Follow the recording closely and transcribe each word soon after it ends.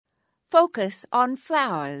Focus on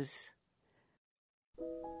Flowers.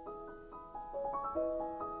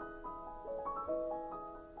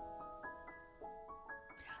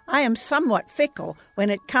 I am somewhat fickle when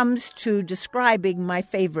it comes to describing my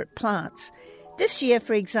favorite plants. This year,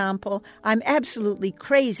 for example, I'm absolutely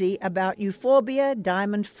crazy about Euphorbia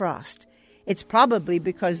diamond frost. It's probably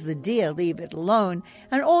because the deer leave it alone,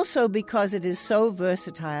 and also because it is so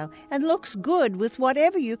versatile and looks good with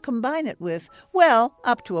whatever you combine it with. Well,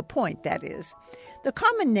 up to a point, that is. The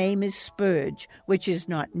common name is spurge, which is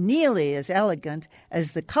not nearly as elegant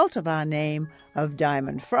as the cultivar name of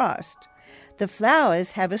diamond frost. The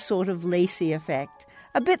flowers have a sort of lacy effect,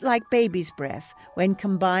 a bit like baby's breath, when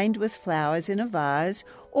combined with flowers in a vase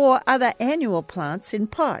or other annual plants in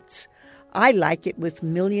pots. I like it with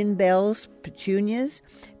million bells, petunias,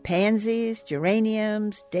 pansies,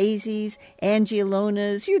 geraniums, daisies,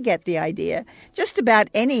 angiolonas, you get the idea. Just about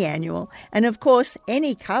any annual, and of course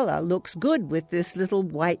any color looks good with this little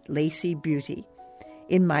white lacy beauty.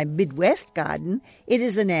 In my Midwest garden, it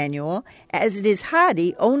is an annual, as it is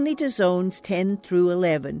hardy only to zones 10 through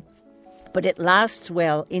 11, but it lasts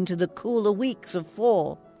well into the cooler weeks of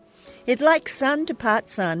fall. It likes sun to part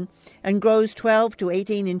sun and grows 12 to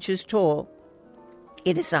 18 inches tall.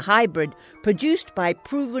 It is a hybrid produced by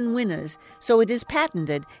proven winners, so it is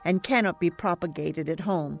patented and cannot be propagated at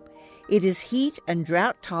home. It is heat and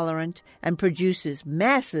drought tolerant and produces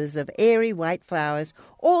masses of airy white flowers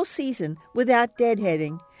all season without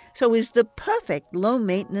deadheading, so is the perfect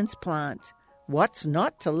low-maintenance plant. What's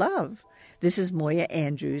not to love? This is Moya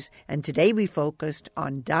Andrews, and today we focused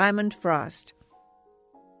on diamond frost.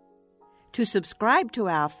 To subscribe to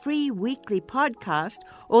our free weekly podcast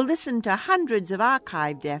or listen to hundreds of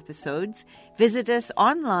archived episodes, visit us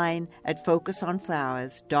online at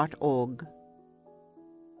focusonflowers.org.